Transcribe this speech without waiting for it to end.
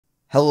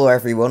Hello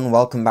everyone,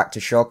 welcome back to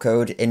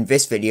ShawCode. In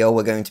this video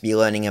we're going to be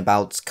learning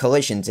about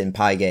collisions in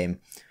Pygame.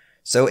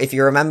 So if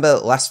you remember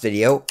last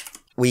video,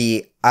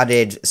 we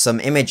added some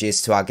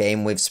images to our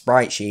game with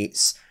sprite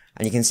sheets,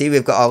 and you can see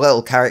we've got our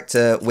little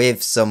character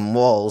with some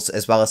walls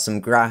as well as some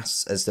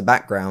grass as the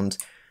background.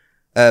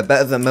 But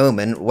at the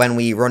moment, when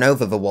we run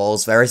over the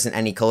walls, there isn't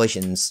any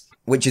collisions,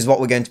 which is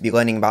what we're going to be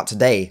learning about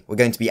today. We're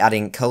going to be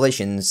adding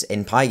collisions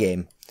in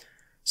Pygame.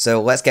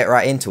 So let's get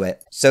right into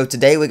it. So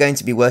today we're going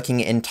to be working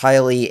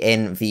entirely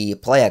in the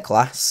player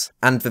class,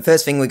 and the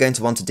first thing we're going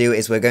to want to do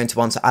is we're going to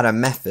want to add a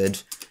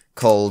method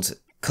called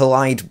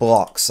collide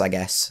blocks, I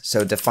guess.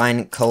 So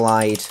define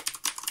collide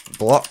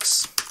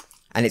blocks,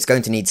 and it's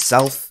going to need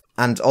self,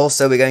 and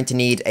also we're going to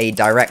need a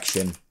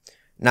direction.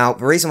 Now,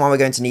 the reason why we're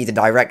going to need a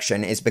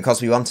direction is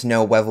because we want to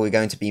know whether we're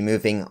going to be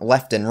moving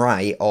left and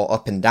right or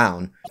up and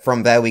down.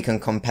 From there we can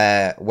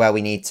compare where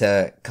we need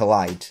to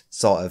collide,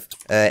 sort of.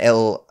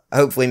 It'll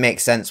hopefully make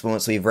sense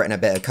once we've written a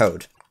bit of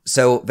code.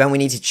 So then we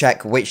need to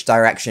check which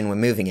direction we're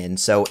moving in.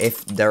 So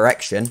if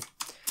direction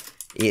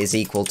is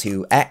equal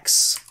to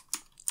X,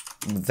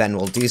 then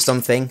we'll do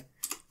something.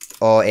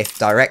 Or if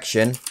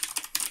direction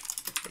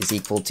is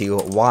equal to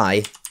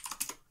Y,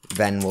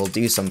 then we'll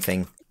do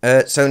something.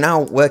 So now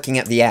working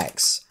at the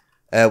X,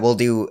 we'll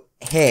do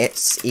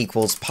hits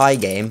equals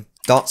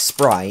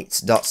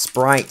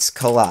pygame.sprite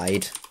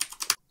collide.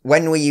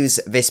 When we use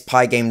this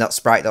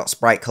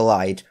pygame.sprite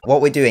collide,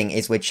 what we're doing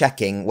is we're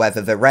checking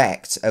whether the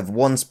rect of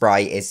one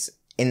sprite is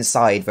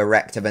inside the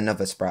rect of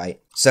another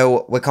sprite.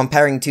 So we're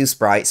comparing two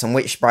sprites, and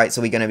which sprites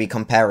are we going to be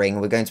comparing?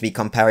 We're going to be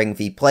comparing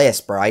the player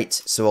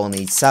sprite, so we'll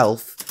need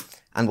self,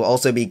 and we'll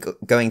also be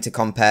going to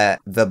compare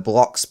the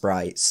block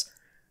sprites.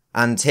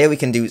 And here we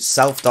can do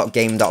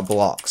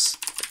self.game.blocks.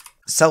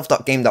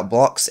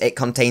 Self.game.blocks, it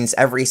contains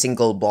every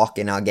single block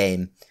in our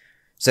game.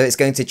 So it's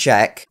going to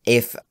check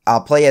if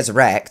our player's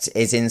rect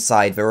is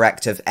inside the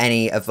rect of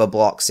any of the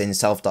blocks in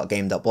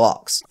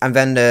self.game.blocks. And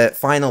then the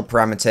final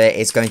parameter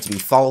is going to be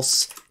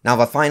false. Now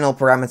the final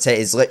parameter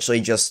is literally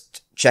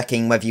just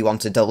checking whether you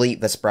want to delete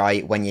the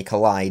sprite when you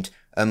collide.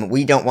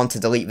 We don't want to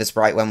delete the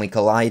sprite when we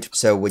collide,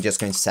 so we're just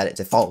going to set it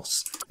to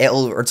false.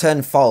 It'll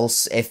return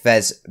false if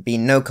there's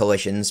been no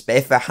collisions, but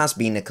if there has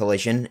been a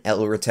collision,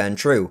 it'll return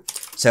true.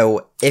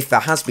 So if there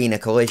has been a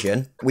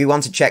collision, we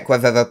want to check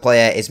whether the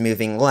player is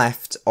moving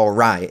left or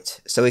right.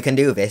 So we can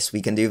do this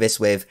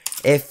with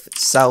if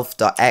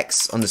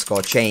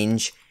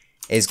self.x_change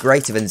is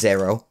greater than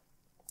 0,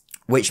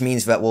 which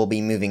means that we'll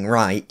be moving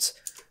right,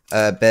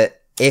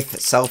 but if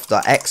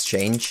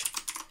self.xChange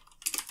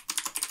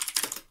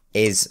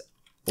is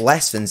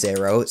less than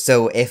 0,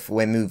 so if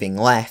we're moving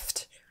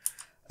left,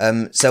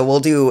 so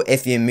we'll do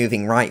if you're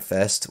moving right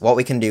first. What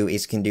we can do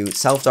is we can do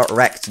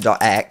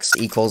self.rect.x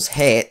equals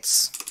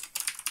hits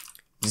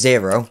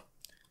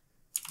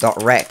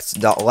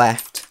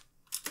 0.rect.left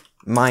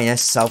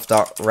minus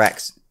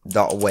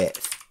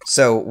self.rect.width.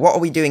 So what are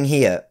we doing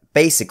here?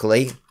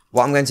 Basically,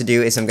 what I'm going to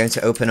do is I'm going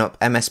to open up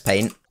MS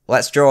Paint.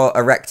 Let's draw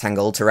a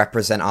rectangle to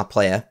represent our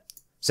player.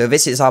 So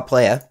this is our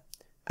player,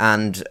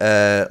 and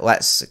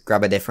let's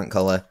grab a different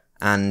color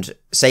and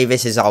say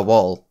this is our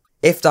wall.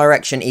 If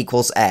direction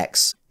equals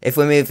X, if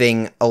we're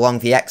moving along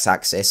the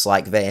X-axis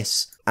like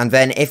this, and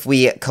then if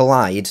we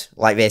collide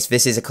like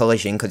this is a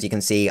collision because you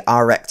can see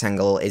our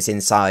rectangle is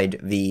inside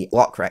the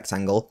block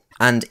rectangle,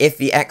 and if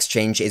the X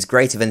change is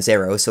greater than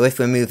 0, so if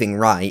we're moving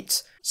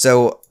right,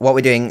 so what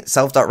we're doing,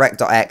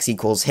 self.rect.x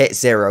equals hit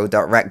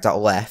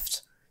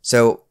 0.rect.left,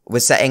 so we're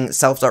setting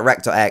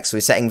self.rect.x, we're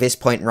setting this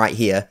point right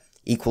here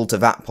equal to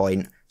that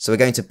point, so we're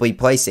going to be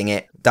placing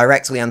it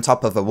directly on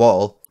top of a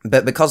wall.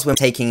 But because we're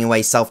taking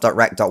away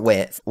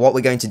self.rect.width, what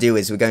we're going to do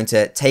is we're going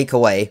to take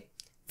away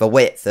the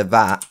width of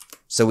that,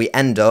 so we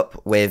end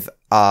up with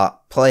our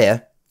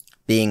player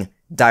being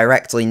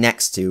directly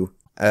next to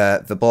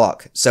the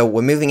block. So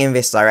we're moving in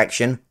this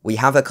direction, we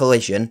have a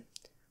collision,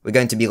 we're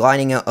going to be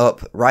lining it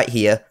up right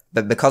here,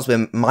 but because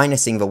we're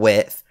minusing the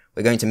width,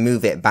 we're going to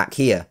move it back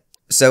here.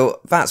 So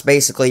that's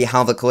basically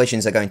how the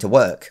collisions are going to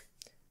work.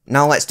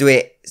 Now let's do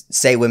it,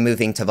 say we're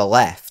moving to the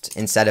left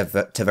instead of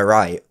to the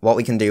right. What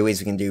we can do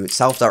is we can do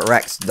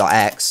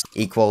self.rect.x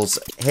equals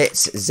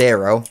hits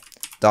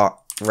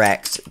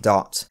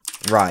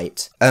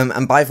 0.rect.right.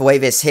 And by the way,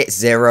 this hit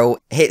 0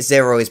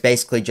 is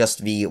basically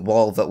just the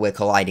wall that we're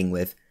colliding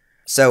with.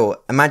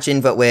 So imagine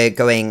that we're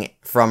going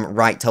from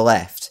right to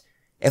left.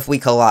 If we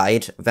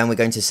collide, then we're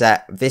going to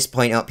set this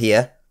point up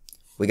here.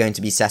 We're going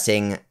to be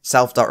setting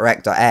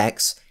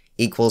self.rect.x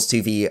equals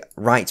to the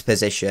right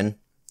position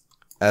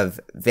of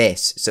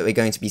this, so we're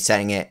going to be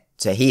setting it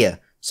to here.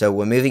 So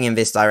we're moving in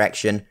this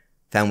direction,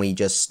 then we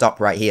just stop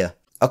right here.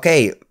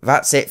 Okay,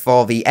 that's it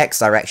for the X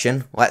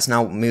direction. Let's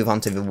now move on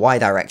to the Y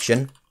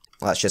direction.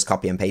 Let's just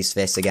copy and paste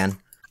this again.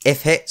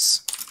 If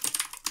hits,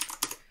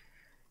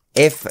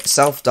 if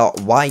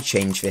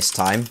self.yChange this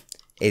time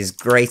is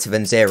greater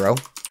than 0,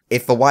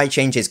 if the Y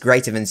change is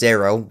greater than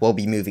 0, we'll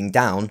be moving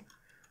down.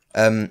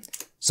 So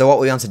what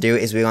we want to do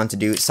is we want to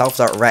do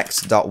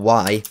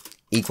self.rect.y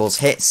equals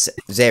hits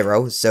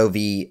 0, so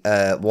the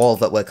wall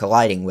that we're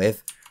colliding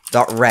with,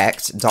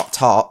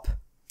 self.rect.top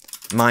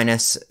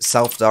minus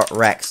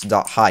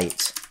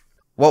self.rect.height.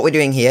 What we're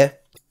doing here,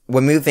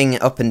 we're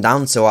moving up and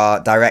down, so our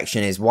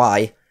direction is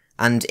y,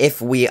 and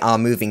if we are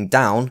moving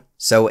down,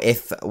 so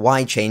if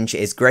y change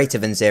is greater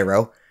than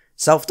 0,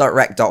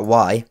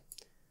 self.rect.y,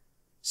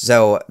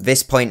 so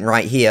this point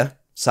right here,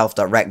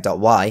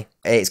 self.rect.y,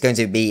 it's going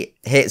to be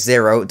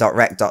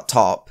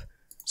hit0.rect.top,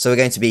 so we're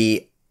going to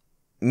be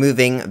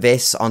moving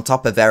this on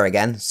top of there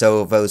again,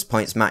 so those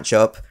points match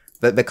up,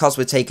 but because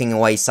we're taking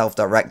away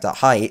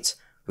self.rect.height,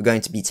 we're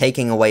going to be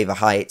taking away the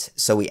height,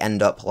 so we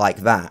end up like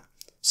that.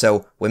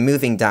 So we're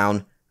moving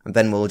down, and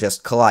then we'll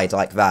just collide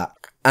like that.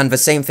 And the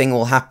same thing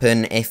will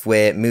happen if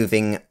we're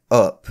moving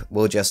up,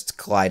 we'll just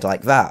collide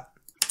like that.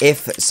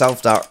 If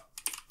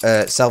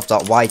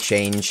self.y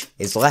change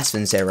is less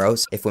than 0,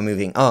 if we're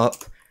moving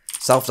up,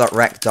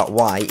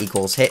 self.rect.y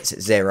equals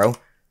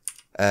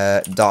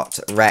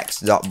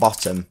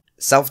hit0.rect.bottom.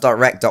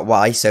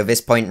 Self.rect.y, so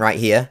this point right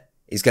here,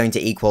 is going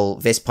to equal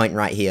this point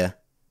right here.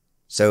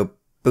 So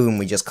boom,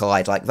 we just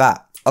collide like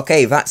that.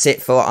 Okay, that's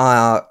it for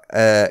our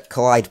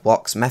collide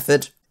blocks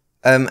method.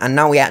 And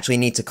now we actually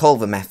need to call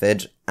the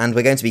method, and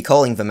we're going to be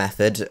calling the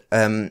method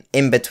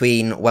in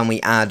between when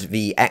we add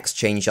the x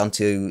change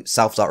onto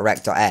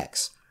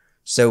self.rect.x.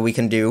 So we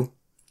can do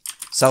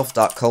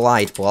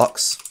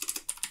self.collideBlocks,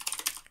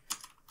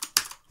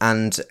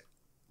 and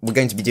we're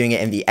going to be doing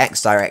it in the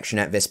x direction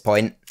at this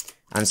point,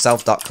 and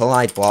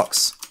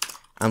self.collideBlocks,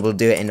 and we'll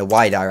do it in the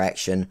y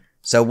direction.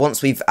 So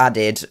once we've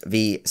added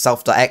the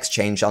self.x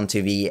change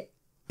onto the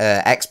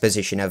x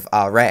position of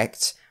our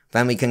rect,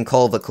 then we can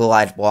call the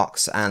collide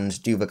blocks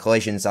and do the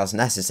collisions as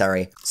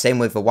necessary. Same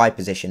with the y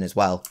position as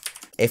well.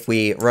 If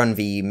we run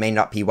the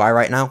main.py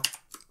right now,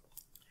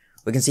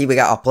 we can see we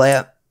get our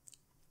player,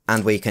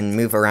 and we can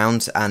move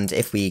around, and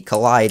if we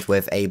collide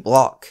with a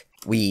block,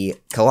 we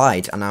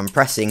collide, and I'm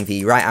pressing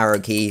the right arrow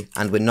key,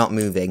 and we're not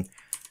moving.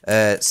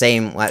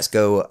 Same, let's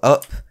go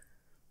up,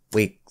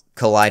 we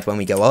collide when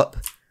we go up.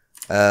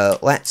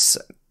 Let's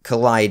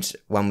collide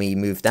when we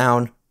move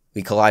down,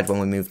 we collide when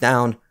we move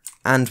down,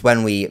 and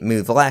when we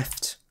move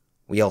left,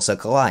 we also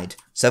collide.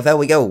 So there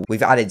we go,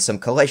 we've added some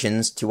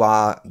collisions to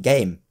our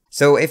game.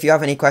 So if you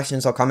have any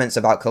questions or comments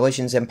about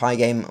collisions in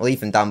Pygame,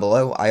 leave them down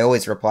below, I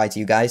always reply to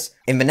you guys.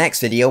 In the next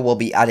video, we'll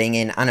be adding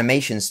in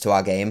animations to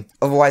our game.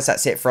 Otherwise,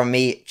 that's it from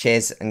me,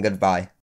 cheers and goodbye.